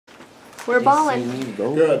We're balling.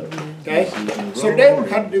 Good. Okay. So today we're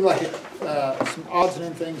going to do like some odds and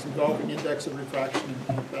ends things involving index of refraction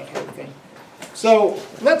and that type of thing. So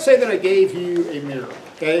let's say that I gave you a mirror,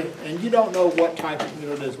 okay, and you don't know what type of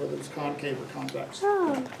mirror it is, whether it's concave or convex.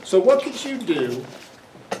 Oh. So what could you do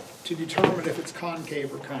to determine if it's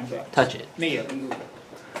concave or convex? Touch it. Mia.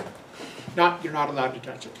 You're not allowed to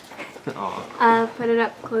touch it. Put it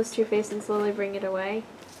up close to your face and slowly bring it away.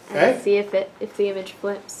 And Okay. see if the image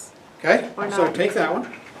flips. Okay. Or So not. take that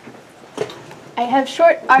one. I have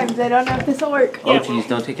short arms. I don't know if this will work. Oh, geez,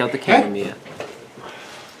 don't take out the camera, Mia.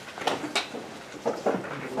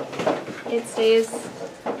 It stays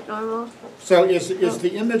normal. So is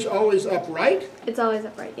the image always upright? It's always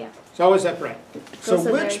upright, yeah. It's always upright. So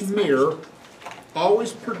also which very smart. mirror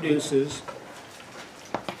always produces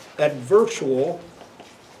that virtual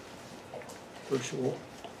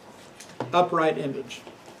upright image?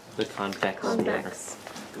 The convex mirror. Convex.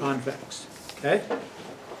 Convex. Okay?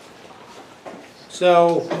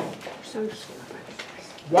 So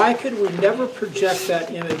why could we never project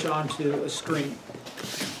that image onto a screen?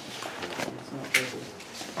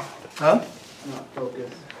 Huh? Not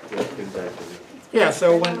focused. Yeah,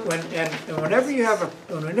 so whenever you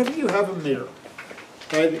have a mirror,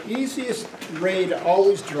 okay, the easiest way to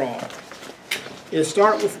always draw is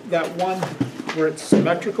start with that one where it's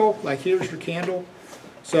symmetrical, like here's your candle.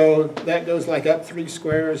 So that goes like up 3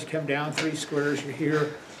 squares, come down 3 squares, you're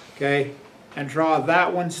here, okay? And draw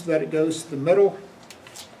that one so that it goes to the middle.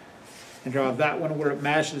 And draw that one where it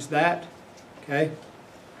matches that, okay?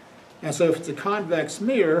 And so if it's a convex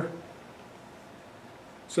mirror,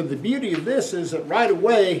 so the beauty of this is that right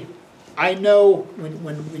away, I know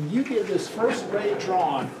when you get this first ray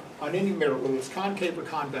drawn on any mirror, whether it's concave or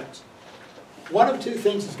convex, one of two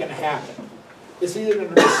things is going to happen. It's either going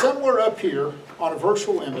to be somewhere up here on a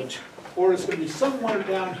virtual image, or it's going to be somewhere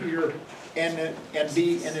down here and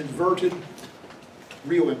be an inverted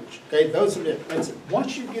real image. Okay, those are it. That's it.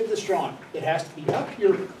 Once you get this drawn, it has to be up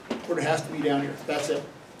here or it has to be down here. That's it.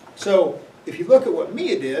 So if you look at what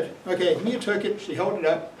Mia did, okay, Mia took it, she held it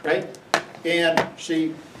up, right, and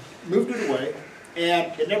she moved it away,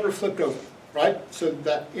 and it never flipped over, right? So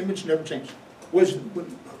that image never changed.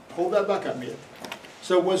 Hold that back up, Mia.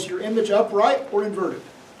 So was your image upright or inverted?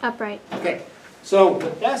 Upright. Okay. So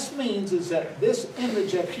what this means is that this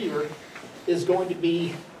image up here is going to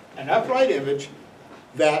be an upright image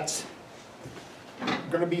that's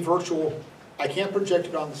going to be virtual. I can't project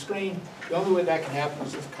it on the screen. The only way that can happen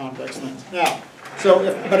is with a convex lens. Now,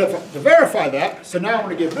 to verify that, so now I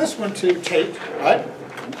want to give this one to Tate, right?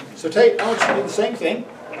 So Tate, I want you to do the same thing.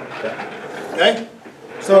 Okay?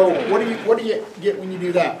 So what do you get when you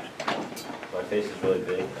do that? My face is really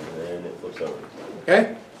big, and then it flips over.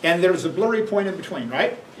 Okay? And there's a blurry point in between,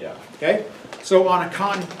 right? Yeah. Okay? So on a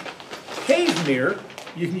concave mirror,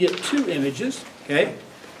 you can get 2 images, okay?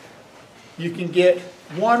 You can get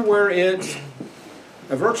one where it's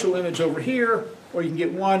a virtual image over here, or you can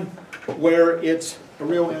get one where it's a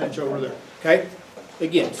real image over there, okay?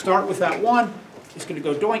 Again, start with that one. It's going to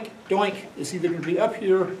go doink, doink. It's either going to be up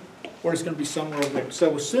here or it's going to be somewhere over there.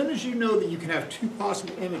 So as soon as you know that you can have 2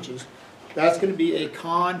 possible images, that's going to be a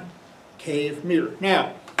concave mirror.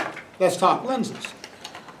 Now, let's talk lenses.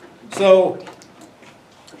 So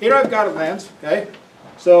here I've got a lens, okay?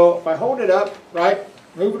 So if I hold it up, right,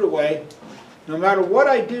 move it away, no matter what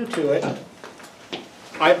I do to it,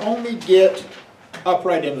 I only get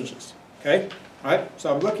upright images, okay? All right,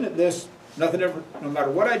 so I'm looking at this, nothing ever, no matter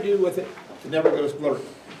what I do with it, it never goes blurry.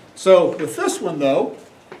 So with this one though,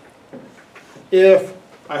 if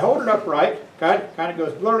I hold it upright, okay, it kind of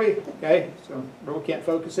goes blurry, okay, so really can't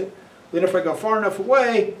focus it. Then if I go far enough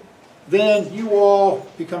away, then you all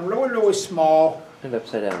become really, really small. And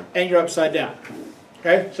upside down. And you're upside down.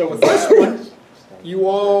 Okay, so with this one, you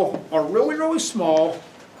all are really, really small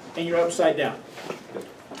and you're upside down.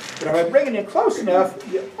 But if I bring it in close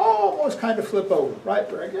enough, you almost kind of flip over, right?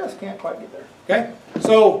 But I guess can't quite get there. Okay,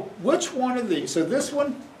 so which one of these? So this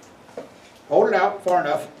one, hold it out far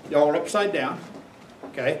enough, y'all are upside down,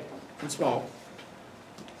 okay, and small.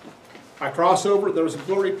 I cross over, there's a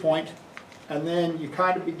blurry point, and then you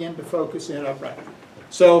kind of begin to focus in upright.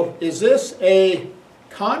 So is this a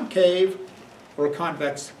concave or a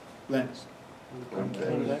convex lens?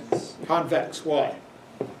 Convex. Convex, why?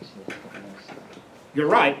 You're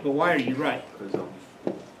right, but why are you right? Because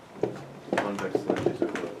convex lenses are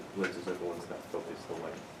the ones that focus the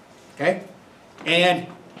light. Okay? And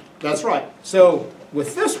that's right. So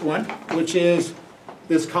with this one, which is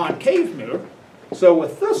this concave mirror, so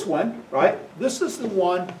with this one, right, this is the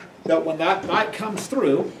one that when that light comes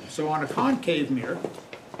through, so on a concave mirror,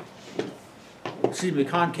 excuse me,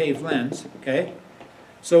 concave lens, okay?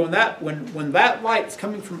 So when that light's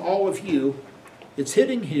coming from all of you, it's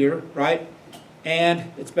hitting here, right?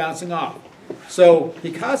 And it's bouncing off. So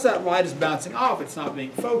because that light is bouncing off, it's not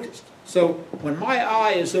being focused. So when my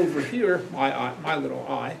eye is over here, my little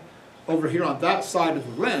eye, over here on that side of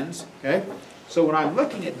the lens, okay? So when I'm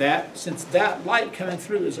looking at that, since that light coming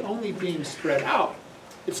through is only being spread out,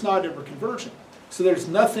 it's not ever converging. So there's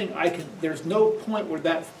nothing there's no point where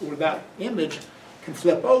that image can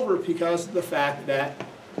flip over because of the fact that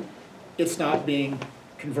it's not being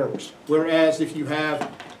converged. Whereas if you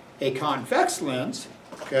have a convex lens,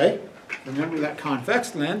 okay, remember that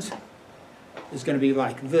convex lens is going to be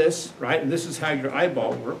like this, right? And this is how your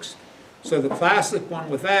eyeball works. So the classic one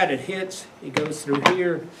with that, it hits, it goes through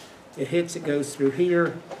here, it hits, it goes through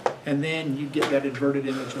here, and then you get that inverted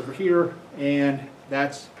image over here, and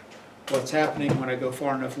that's what's happening when I go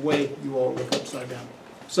far enough away, you all look upside down.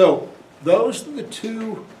 So those are the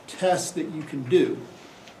two tests that you can do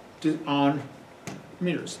on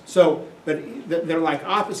mirrors. So, but they're like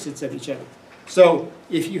opposites of each other. So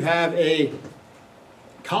if you have a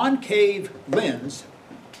concave lens,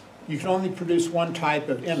 you can only produce one type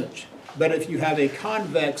of image. But if you have a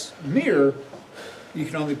convex mirror, you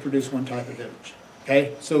can only produce one type of image.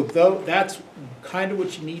 Okay, so that's kind of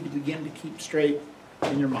what you need to begin to keep straight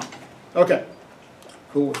in your mind. Okay,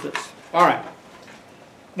 cool with this. All right.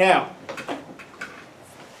 Now,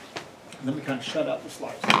 let me kind of shut out the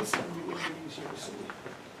slides. This is going to be a little bit easier to see.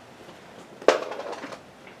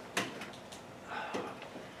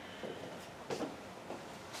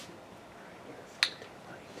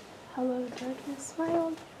 Hello, darkness, my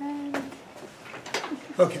old friend.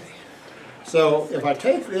 Okay, so if I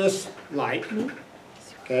take this light,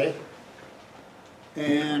 okay,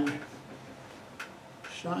 and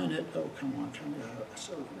shine it, oh, come on, turn it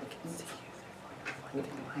so I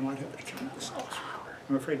might have to turn this off.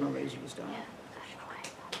 I'm afraid my laser is down.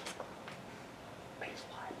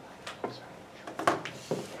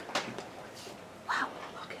 Wow,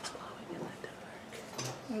 look, it's glowing in the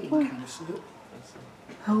dark. You can kind of see it.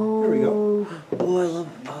 Oh. There we go. Oh,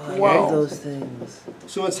 I love those things.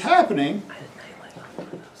 So what's happening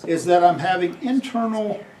is that I'm having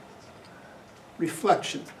internal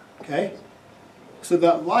reflection, okay? So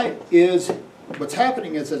that light is, what's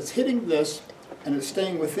happening is it's hitting this and it's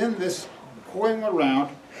staying within this, going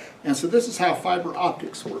around, and so this is how fiber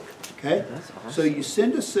optics work, okay? That's awesome. So you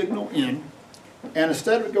send a signal in, and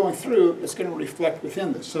instead of it going through, it's going to reflect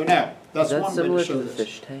within this. So now, that's Is that one way similar to show to the this.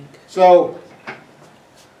 fish tank? So,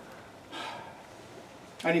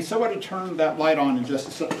 I need somebody to turn that light on in just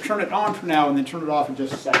a second. Turn it on for now and then turn it off in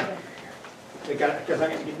just a second. Because I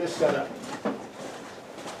got to get this set up.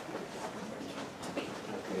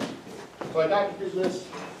 So I got to do this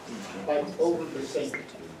like over the sink.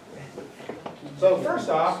 So first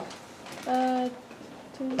off,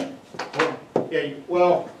 yeah,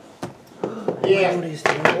 well, yeah,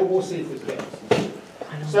 we'll see if this goes.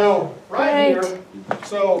 So right here,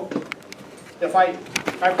 so if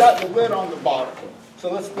I've got the lid on the bottom.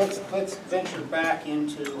 So let's venture back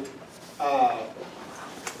into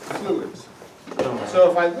fluids. So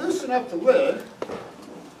if I loosen up the lid,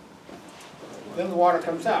 then the water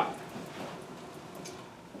comes out.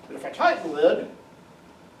 But if I tighten the lid,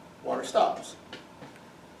 water stops.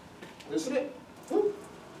 Loosen it, whoop.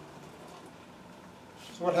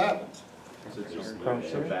 So what happens? So there's no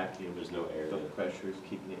air vacuum, there's no air. The pressure is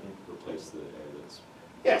keeping it in, replace the air that's.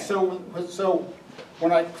 Yeah, so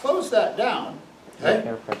when I close that down, okay?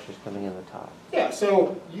 Air pressure's coming in the top. Yeah,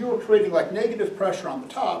 so you were creating like negative pressure on the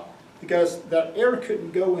top because that air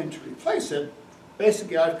couldn't go in to replace it.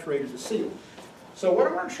 Basically, I've created a seal. So what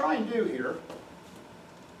I'm going to try and do here,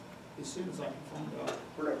 as soon as I can find out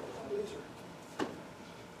whatever my laser.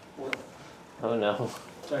 Well, Oh no. oh,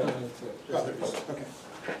 there it is. Okay.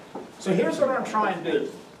 So here's what I'm going to try and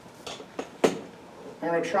do. I'm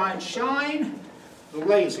going to try and shine the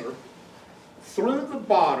laser through the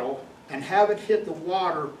bottle and have it hit the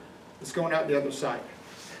water that's going out the other side.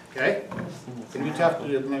 Okay? It's going to be tough to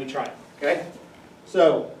do, but let me try it. Okay?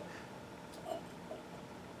 So,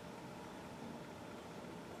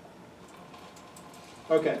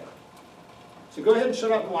 okay. So go ahead and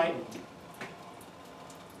shut off the light.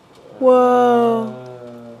 Whoa.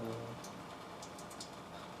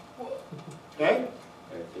 Okay?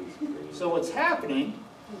 So what's happening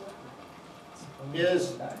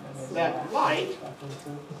is that light,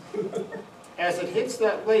 as it hits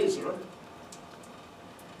that laser,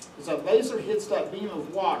 as that laser hits that beam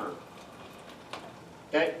of water,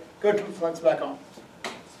 okay, go to the lens back on.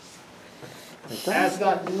 As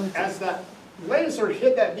that laser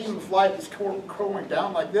hit that beam of light that's going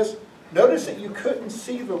down like this, notice that you couldn't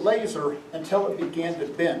see the laser until it began to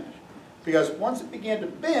bend. Because once it began to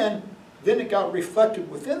bend, then it got reflected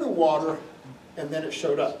within the water, and then it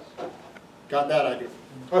showed up. Got that idea?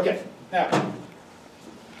 Okay, now,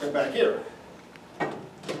 go back here.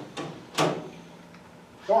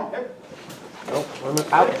 Go on, here. Nope, on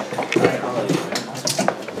the out.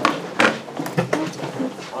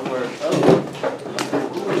 Onward.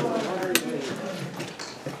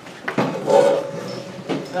 Oh.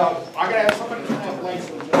 Now, I gotta have somebody come up lengths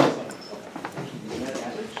of the wall.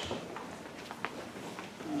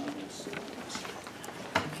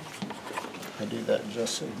 I do that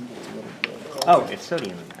just so you can get a little bit. Oh, it's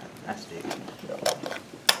sodium in that. That's deep.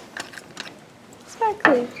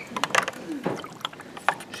 Sparkly.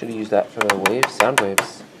 Should have used that for the waves, sound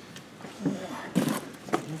waves.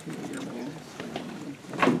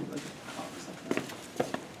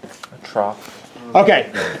 A trough.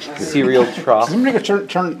 Okay, Cereal trough. somebody go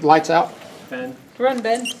turn lights out. Ben, Run,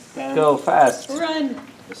 Ben. Go fast. Run.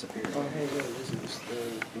 disappeared. Oh, hey, look, this is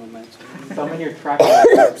the momentum. Thumb in your tracking.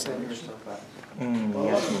 Set yourself up.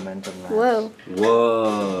 Yes, momentum. Whoa.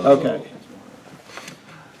 Whoa. Okay.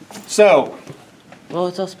 So, Oh,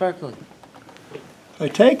 it's all sparkly. I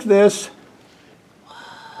take this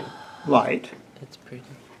light. It's pretty.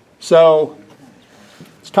 So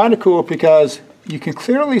it's kind of cool because you can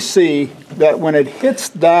clearly see that when it hits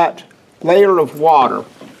that layer of water,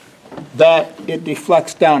 that it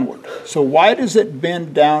deflects downward. So why does it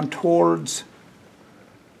bend down towards?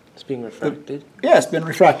 It's being refracted. Yeah, it's been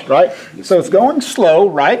refracted, right? So it's going slow,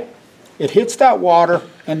 right? It hits that water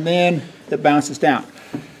and then it bounces down.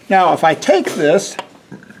 Now, if I take this,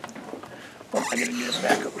 oh, I gotta get it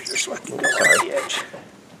back over here so I can go on the edge.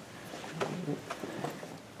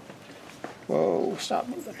 Whoa, stop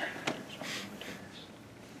moving.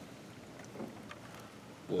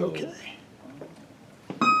 Okay.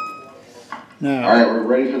 Now, All right, we're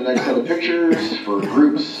ready for the next set of pictures for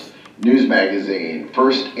groups, news magazine,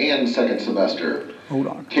 first and second semester. hold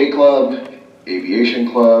on. K Club,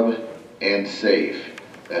 Aviation Club, and SAFE.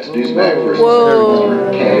 That's Newsmag first Whoa.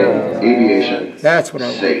 and second semester. K, Aviation, That's what I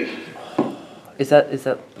want. SAFE. Is that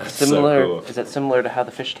similar? cool. Is that similar to how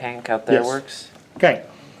the fish tank out there Yes. works? Okay,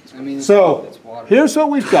 I mean, so it's water. here's what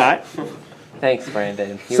we've got. Thanks,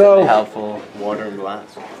 Brandon. You're So- really helpful. Water and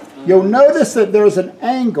glass. You'll notice that there's an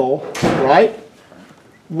angle, right,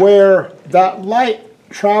 where that light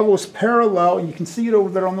travels parallel, and you can see it over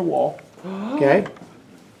there on the wall, okay?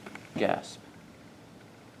 Gasp.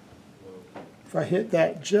 If I hit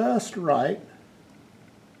that just right.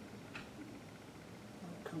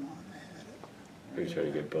 Oh, come on, I Are you trying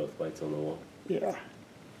to get both lights on the wall? had it.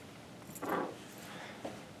 Yeah.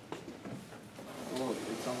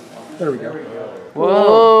 There we go.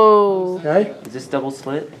 Whoa. Okay? Is this double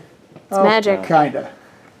slit? It's magic. Kinda.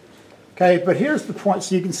 Okay, but here's the point.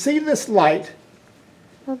 So you can see this light,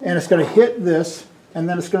 and it's going to hit this, and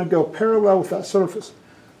then it's going to go parallel with that surface.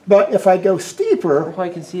 But if I go steeper, Oh, I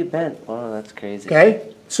can see it bent. Wow, that's crazy.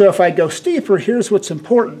 okay, so if I go steeper, here's what's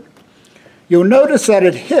important. You'll notice that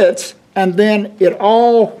it hits, and then it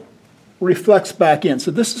all reflects back in.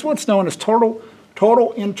 So this is what's known as total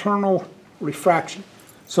internal refraction.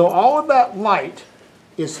 So all of that light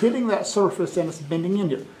is hitting that surface and it's bending in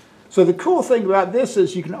here. So the cool thing about this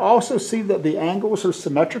is you can also see that the angles are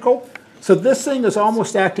symmetrical. So this thing is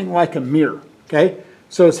almost acting like a mirror, okay?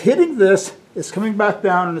 So it's hitting this, it's coming back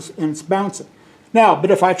down, and it's bouncing. Now,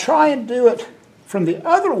 but if I try and do it from the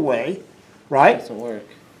other way, right? Doesn't work.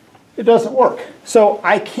 It doesn't work. So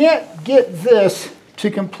I can't get this to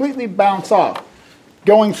completely bounce off,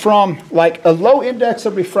 going from like a low index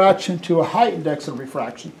of refraction to a high index of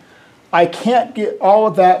refraction. I can't get all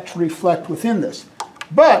of that to reflect within this.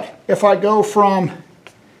 But if I go from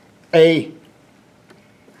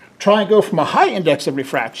try and go from a high index of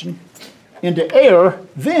refraction into air,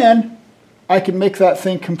 then I can make that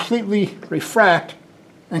thing completely refract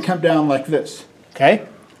and come down like this, okay?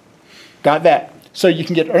 Got that? So you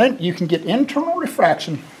can get internal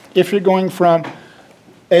refraction if you're going from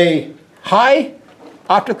a high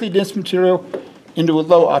optically dense material into a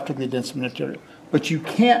low optically dense material. But you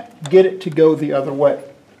can't get it to go the other way,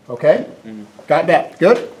 okay? Got that?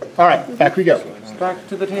 Good? All right, back we go. Back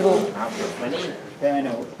to the table. Yeah, I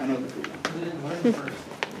know the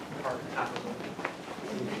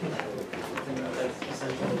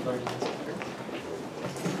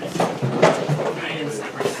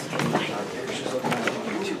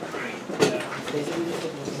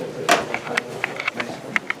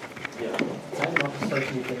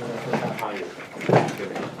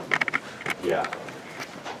Yeah.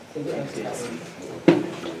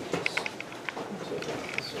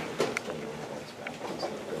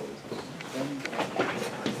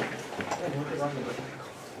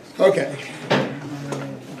 Okay.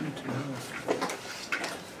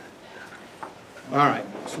 All right,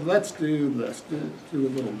 so let's do this, do a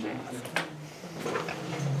little math.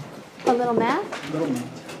 A little math? Little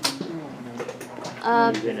math.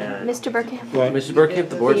 Mr. Burkham. What? Mr. Burkham,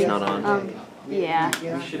 the board's not on. Yeah.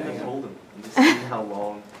 We should have told him. Just see how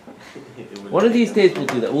long it would. One of these days we'll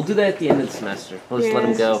do that. We'll do that at the end of the semester. We'll just let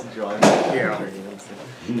him go.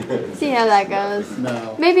 See how that goes.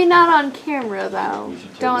 No. Maybe not on camera though.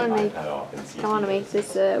 Don't want to make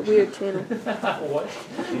this a weird channel. What?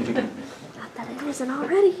 Not that it isn't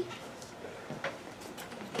already.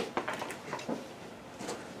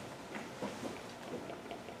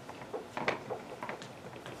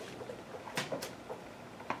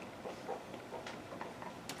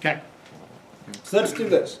 Okay. So let's do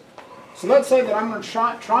this. So let's say that I'm going to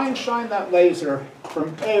try and shine that laser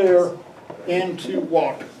from air into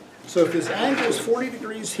water. So if this angle is 40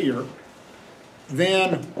 degrees here,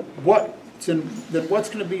 then what's going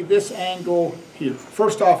to be this angle here?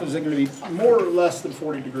 First off, is it going to be more or less than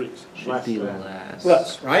 40 degrees? Should be less.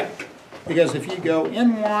 Less, right? Because if you go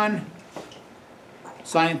N1,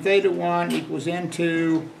 sine theta 1 equals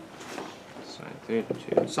N2, Sine theta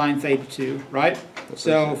 2. sine theta 2, right?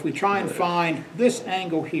 So if we try and find this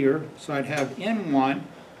angle here, so I'd have N1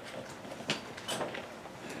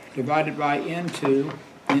 divided by N2,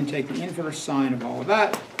 and take the inverse sine of all of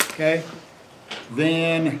that, okay?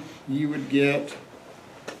 Then you would get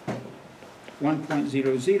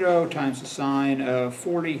 1.00 times the sine of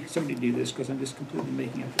 40. Somebody do this because I'm just completely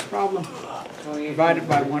making up this problem. Divided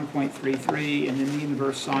by 1.33, and then the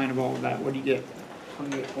inverse sine of all of that. What do you get?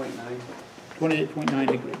 28.9. 28.9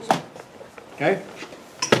 degrees. Okay?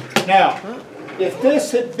 Now, if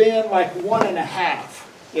this had been like 1.5,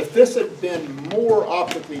 if this had been more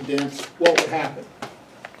optically dense, what would happen?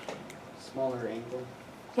 Smaller angle.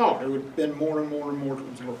 No, it would have been more and more and more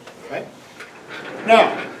towards the vertical, right?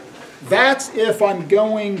 Now, that's if I'm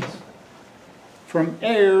going from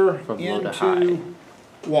air From low to high. into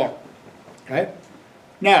water, okay?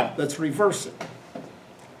 Now, let's reverse it.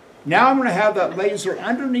 Now I'm going to have that laser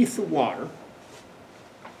underneath the water,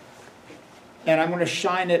 and I'm going to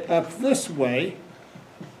shine it up this way,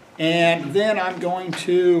 and then I'm going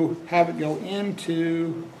to have it go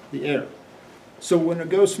into the air. So when it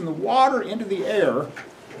goes from the water into the air,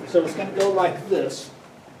 so it's going to go like this,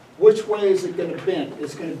 which way is it going to bend?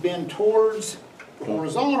 It's going to bend towards the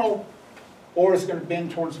horizontal, or it's going to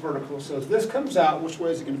bend towards the vertical. So as this comes out, which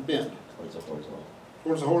way is it going to bend? Towards the horizontal.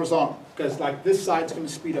 Towards the horizontal, because like this side's going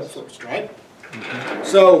to speed up first, right?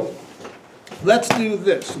 So let's do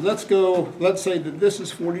this. So let's go, let's say that this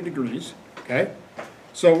is 40 degrees, okay?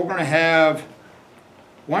 So we're going to have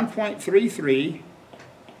 1.33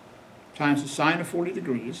 times the sine of 40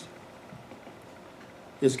 degrees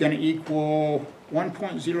is going to equal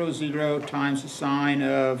 1.00 times the sine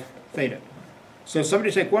of theta. So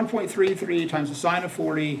somebody take 1.33 times the sine of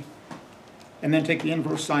 40 and then take the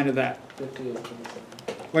inverse sine of that. 58.7.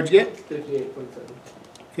 What'd you get?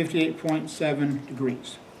 58.7. 58.7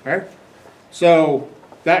 degrees. Okay? So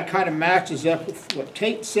that kind of matches up with what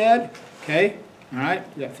Tate said. Okay? All right?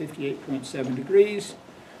 We got 58.7 degrees.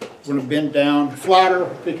 We're going to bend down flatter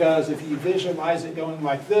because if you visualize it going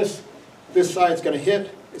like this side's going to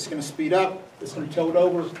hit, it's going to speed up, it's going to tilt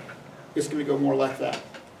over, it's going to go more like that.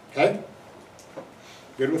 Okay?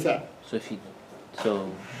 Good with that? So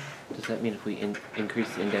does that mean if we increase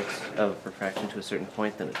the index of refraction to a certain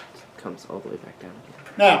point, then it comes all the way back down again?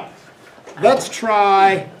 Now, let's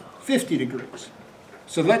try 50 degrees.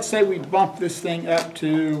 So let's say we bump this thing up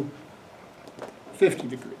to 50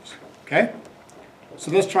 degrees. Okay? So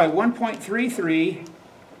let's try 1.33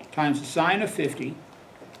 times the sine of 50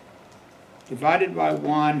 divided by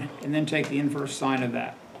 1, and then take the inverse sine of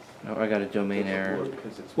that. Oh, I got a domain error.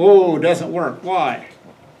 Because it's, Whoa, doesn't work. Why?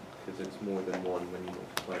 because it's more than 1 when you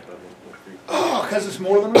multiply by 1.3. Oh, because it's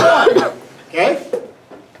more than 1. Okay?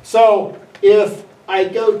 So if I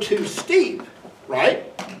go too steep, right,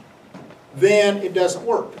 then it doesn't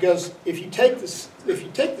work. Because if you take this, if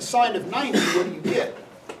you take the sine of 90, what do you get?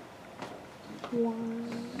 1.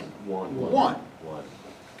 1. 1.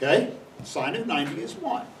 Okay? Sine of 90 is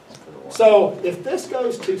 1. So if this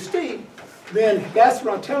goes too steep, then that's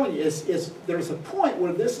what I'm telling you is there's a point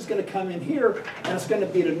where this is going to come in here and it's going to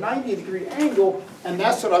be at a 90-degree angle, and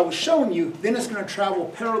that's what I was showing you. Then it's going to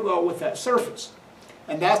travel parallel with that surface.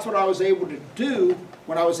 And that's what I was able to do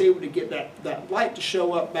when I was able to get that light to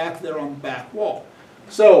show up back there on the back wall.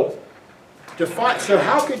 So, so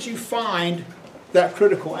how could you find that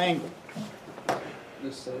critical angle?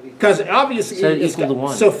 Because obviously Set it it's equal to got,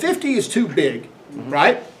 1. so 50 is too big,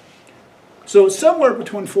 right? So it's somewhere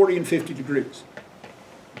between 40 and 50 degrees.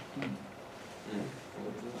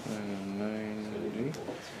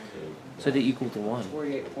 So they equal to 1.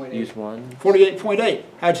 48.8. Use 1. 48.8.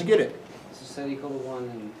 How'd you get it? So set equal to 1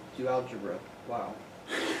 and do algebra. Wow.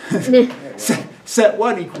 Set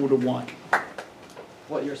what equal to 1?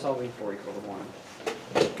 What you're solving for equal to 1.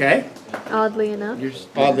 Okay, Oddly enough.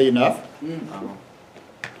 oddly enough. Oh.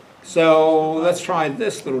 So let's try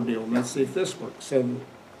this little deal. Let's see if this works. So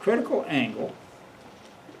critical angle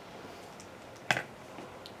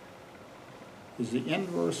is the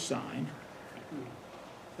inverse sine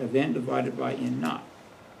of n divided by n naught.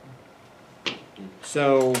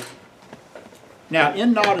 So now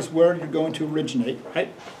n naught is where you're going to originate,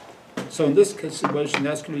 right? So in this situation,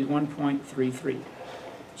 that's going to be 1.33.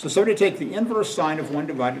 So somebody take the inverse sine of 1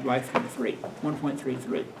 divided by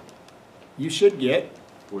 1.33. You should get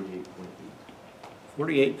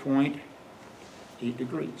 48.8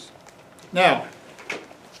 degrees. Now,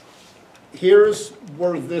 here's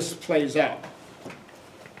where this plays out.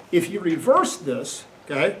 If you reverse this,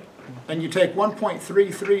 okay, and you take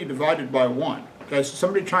 1.33 divided by 1, okay, so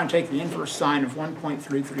somebody try and take the inverse sine of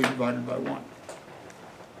 1.33 divided by 1.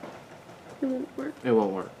 It won't work. It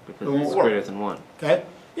won't work because It won't it's work. greater than 1. Okay?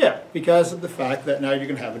 Yeah, because of the fact that now you're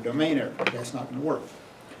going to have a domain error. That's not going to work.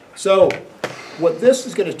 So what this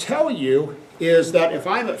is going to tell you is that if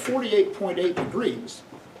I'm at 48.8 degrees,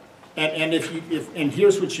 and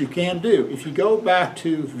here's what you can do. If you go back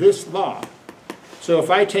to this law, so if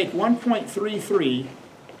I take 1.33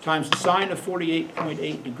 times the sine of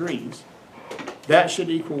 48.8 degrees, that should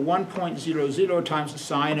equal 1.00 times the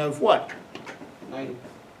sine of what? 90.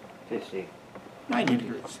 50. 90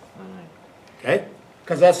 degrees. Okay?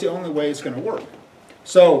 Because that's the only way it's going to work.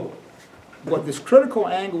 So what this critical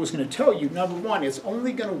angle is going to tell you, number one, it's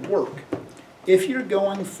only going to work if you're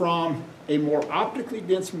going from a more optically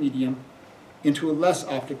dense medium into a less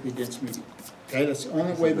optically dense medium. Okay? That's the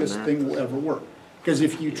only way this thing will ever work. Because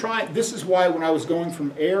if you try, this is why when I was going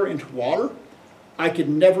from air into water, I could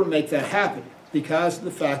never make that happen because of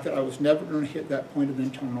the fact that I was never going to hit that point of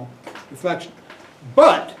internal deflection.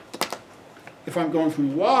 But if I'm going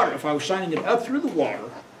from water, if I was shining it up through the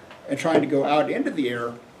water and trying to go out into the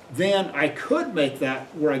air, then I could make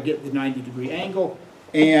that where I get the 90-degree angle,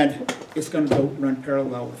 and it's going to go run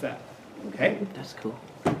parallel with that. Okay? That's cool.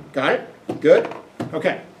 Got it? Good?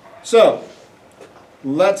 Okay. So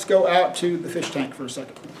let's go out to the fish tank for a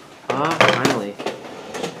second. Ah, finally.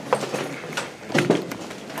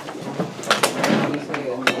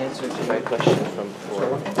 The answer to my question from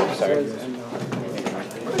before. Sorry. And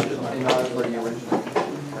not for the original.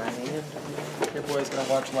 Your boy's gonna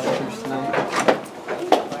watch lectures tonight.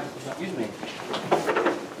 Excuse me.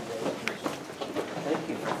 Thank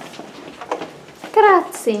you.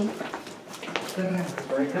 Grazie.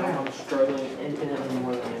 Right now, I'm struggling infinitely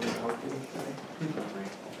more than any healthy.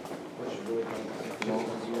 Which is really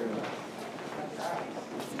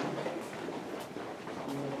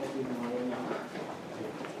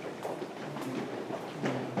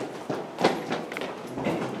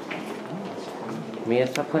Mia,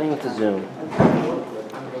 stop playing with the Zoom.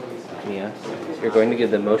 Mia, you're going to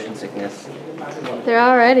get the motion sickness. They're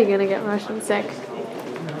already gonna get motion sick.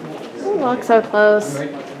 Don't walk so close.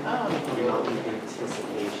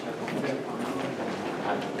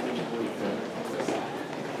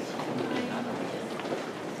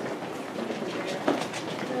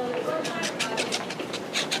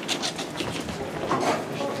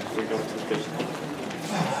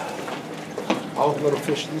 All the little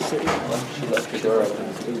fish in the city. She left the door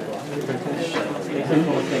open.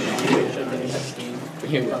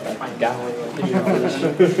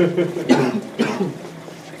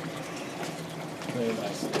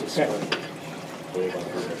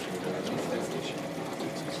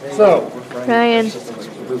 So, Ryan.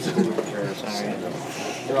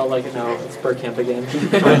 They're all like, no, it's Bird Camp again.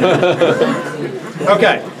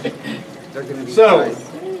 okay. They're gonna be So,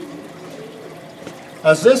 fine.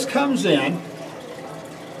 as this comes in,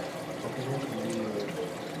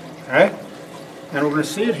 okay, and we're going to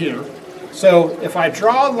see it here. So if I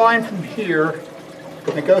draw a line from here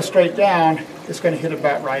and go straight down, it's going to hit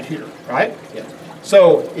about right here, right? Yeah.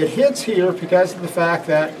 So it hits here because of the fact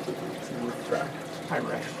that,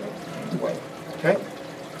 okay?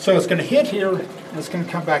 So it's going to hit here and it's going to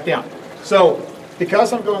come back down. So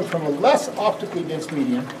because I'm going from a less optically dense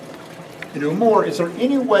medium to do more, is there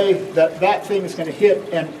any way that that thing is going to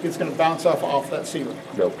hit and it's going to bounce off that ceiling?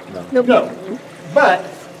 Nope. No. Nope. No. But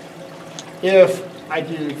if I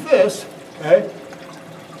do this, okay,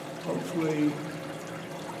 hopefully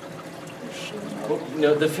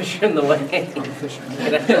No, the fish are in the way. Fish.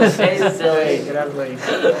 Hey, silly. Get out of the way.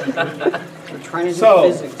 We're trying to do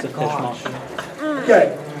So- physics. Gosh.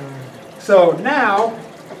 Okay, so now,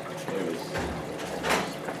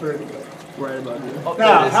 where did it go? Right about here. Oh, there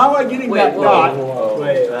Now, it is. how am I getting Wait, that whoa. dot?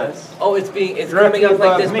 Wait, that's. Oh, it's Directly coming up like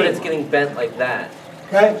above this, me. but it's getting bent like that.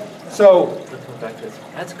 Okay, so, Back to this.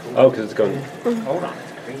 That's cool. Oh, because it's going. hold on.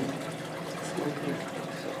 It's green.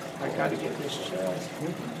 I gotta get this just.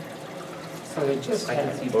 So they just I can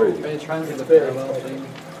had, see Oh. bird. Are you trying to do the parallel thing?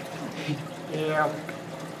 yeah.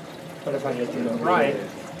 But if I get to the right,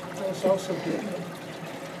 it's also good.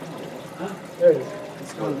 There it is.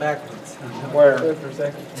 It's going backwards. Where? There for a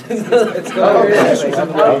second. It's going this that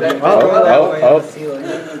was way. in That way on the ceiling.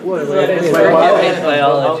 It's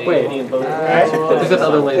biology. Wait. Right? There's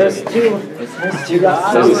another laser. There's two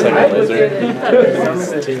guys. There's a second laser.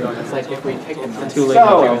 It's like if we take the two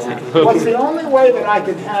lasers. So, what's the only way that I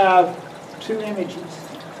could have two images?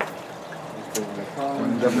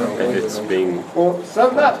 And it's being. Well, some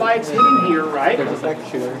of that light's hitting here, right? Next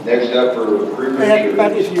up for recruitment. And,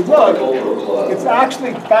 but if you look, Cultural Club. it's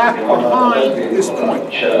actually back behind this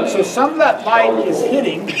point. So some of that light is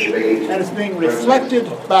hitting and it's being reflected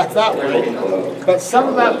back that way. But some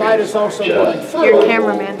of that light is also going through. Your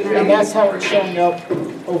cameraman. And that's how it's showing up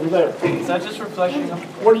over there. Is that just reflecting them?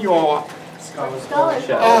 What are you all at?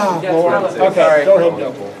 Scholarship. Ah, Lord. Okay, go ahead,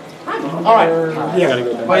 Bill. All right,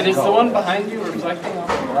 yeah. Wait, is the one behind you reflecting off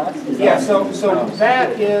the glass? Yeah, so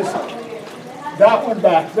that is, that one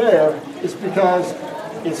back there is because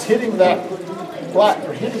it's hitting that black,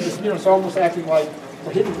 or hitting this mirror, it's almost acting like,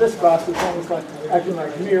 or hitting this glass, it's almost like acting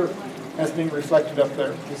like a mirror that's being reflected up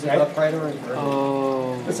there. Is it upright or inverted?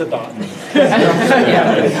 Oh. It's a dot.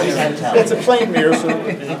 It's a plane mirror, so,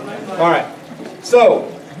 all right. So,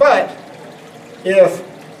 but if,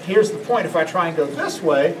 here's the point, if I try and go this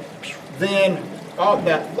way, then all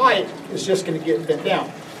that light is just going to get bent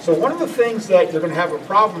down. So one of the things that you're going to have a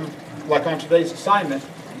problem, like on today's assignment,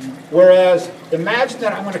 whereas imagine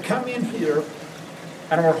that I'm going to come in here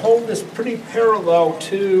and I'm going to hold this pretty parallel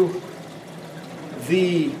to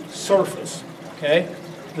the surface, okay?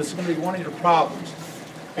 This is going to be one of your problems.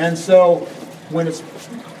 And so when it's,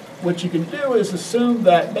 what you can do is assume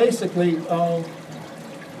that basically, it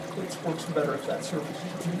works better if that surface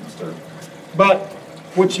is disturbed. But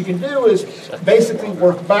what you can do is basically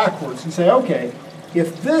work backwards and say, okay,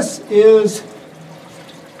 if this is,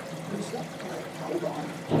 hold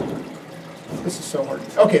on, this is so hard.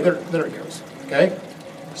 Okay, there it goes, okay?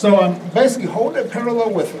 So I'm basically holding it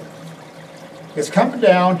parallel with it. It's coming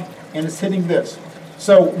down and it's hitting this.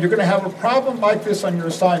 So you're going to have a problem like this on your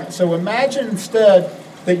assignment. So imagine instead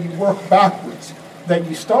that you work backwards, that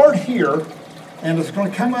you start here and it's going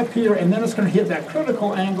to come up here and then it's going to hit that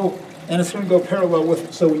critical angle and it's going to go parallel with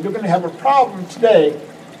it. So you're going to have a problem today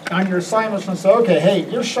on your assignments and say, okay, hey,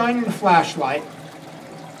 you're shining the flashlight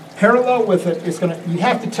parallel with it. It's going to, you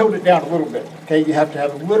have to tilt it down a little bit. Okay, you have to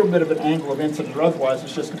have a little bit of an angle of incidence, or otherwise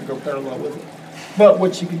it's just going to go parallel with it. But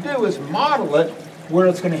what you can do is model it where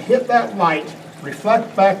it's going to hit that light,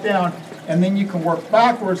 reflect back down, and then you can work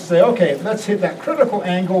backwards. Say, okay, let's hit that critical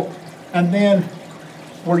angle, and then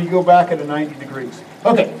where you go back at a 90 degrees.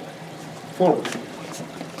 Okay, forward.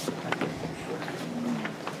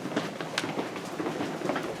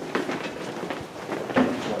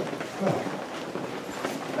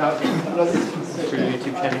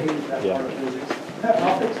 YouTube channel.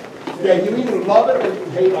 Yeah, you either love it or you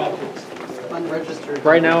hate optics. Unregistered.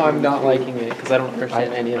 Right now, I'm not liking it because I don't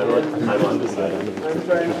understand any of it. I'm undecided. I'm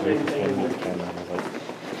trying to maintain it.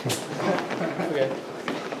 Okay.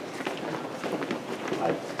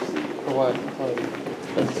 For what?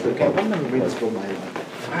 Okay, one of the reads for my.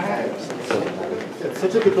 It's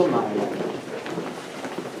such a good film. I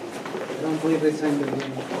don't believe they signed it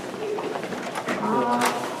in.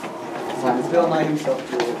 Bill Nye himself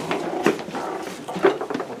drew it.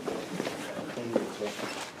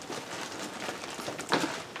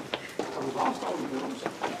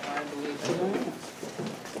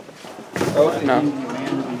 No.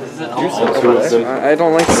 I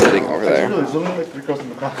don't like sitting over there.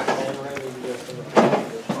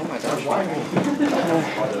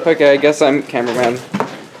 Okay, I guess I'm cameraman.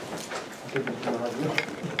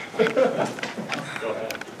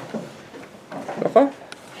 Go far?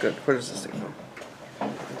 Good. Where does this thing go?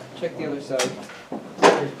 Check the other side.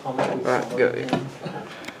 Alright, go.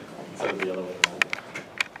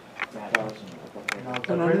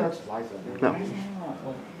 No.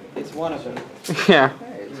 It's one of them. Yeah.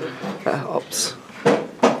 That helps.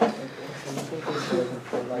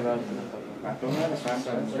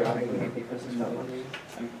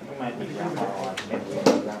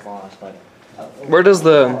 Where does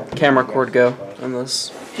the camera cord go on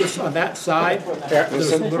this? Just on that side,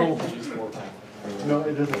 there's a little,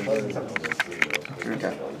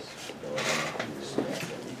 Okay.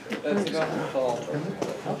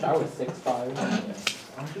 I was 6'5".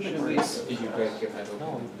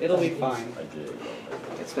 No, it'll be fine.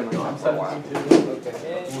 It's been on for a while.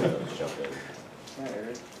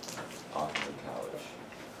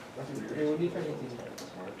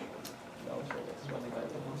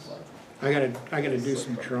 I gotta do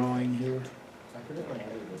some drawing here.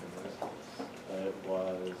 It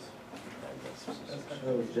was.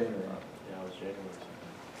 It was January. Yeah, it was January.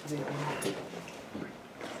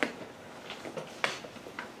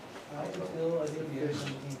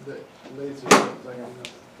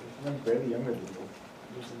 I'm barely younger than you.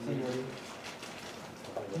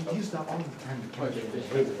 He's not all the time to catch it.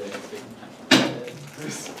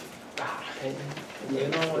 You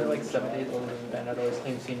know, we're like 7 days older than Ben. I'd always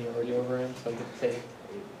claim seniority over him, so I could say.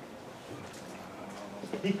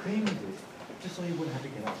 He claimed it, just so he wouldn't have to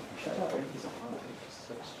get out. Shut up.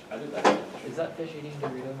 I did that. Is that fish eating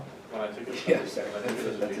Dorito? When I took it. Yeah, I think it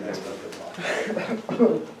was that's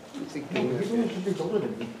January. He's only 10 days older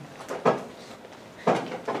than me.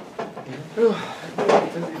 Oh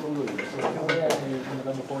yeah,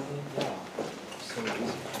 November 14th? Yeah.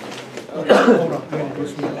 Hold on, I'm gonna do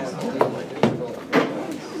some.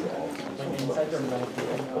 Inside their mouth,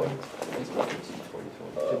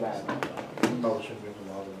 too bad.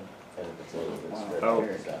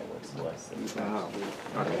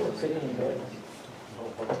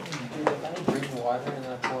 Drink water and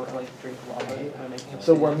then pour like drink lava.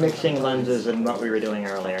 So we're mixing lenses and what we were doing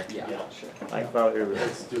earlier. Yeah, sure. I thought we were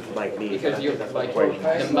like these. Because you're like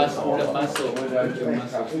equations. the muscle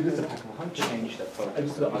Change the photo.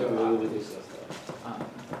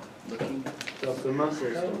 looking. So the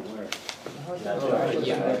muscles don't work.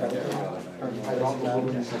 Yeah.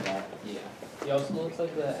 It also looks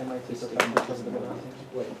like the MIT professor from the mountain.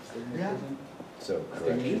 Yeah. So,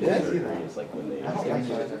 correction. It's like when they. I don't like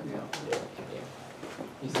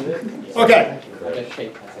You see it? Okay. Like a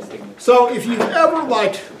shape. So if you've ever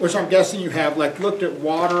liked, which I'm guessing you have, like looked at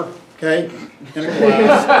water, okay, in a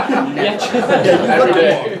glass. Yeah. Every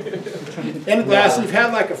day. In a glass, and you've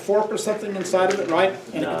had like a fork or something inside of it, right?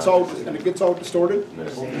 And it gets all distorted?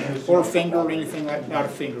 Or a finger or anything like, not a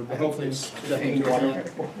finger, but hopefully it's nothing you want.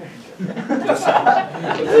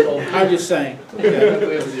 I'm just saying.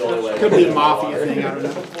 Yeah. Could be a mafia thing, I don't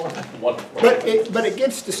know. But it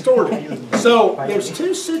gets distorted. So there's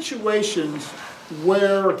two situations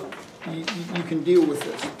where you can deal with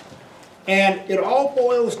this. And it all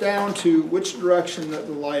boils down to which direction that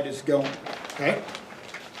the light is going, okay?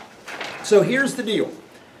 So here's the deal.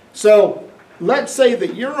 So let's say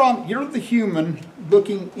that you're the human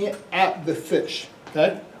looking at the fish,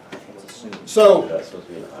 okay? So,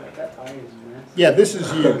 yeah, this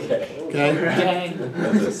is you, okay?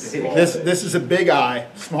 This is a big eye,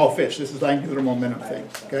 small fish. This is the angular momentum thing,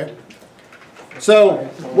 okay? So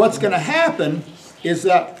what's going to happen is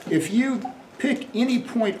that if you pick any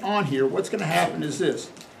point on here, what's going to happen is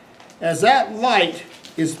this. As that light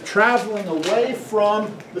is traveling away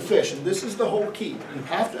from the fish, and this is the whole key. You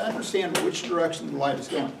have to understand which direction the light is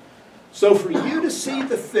going. So for you to see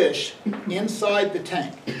the fish inside the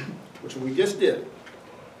tank, which we just did,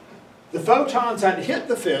 the photons had to hit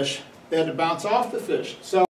the fish, they had to bounce off the fish. So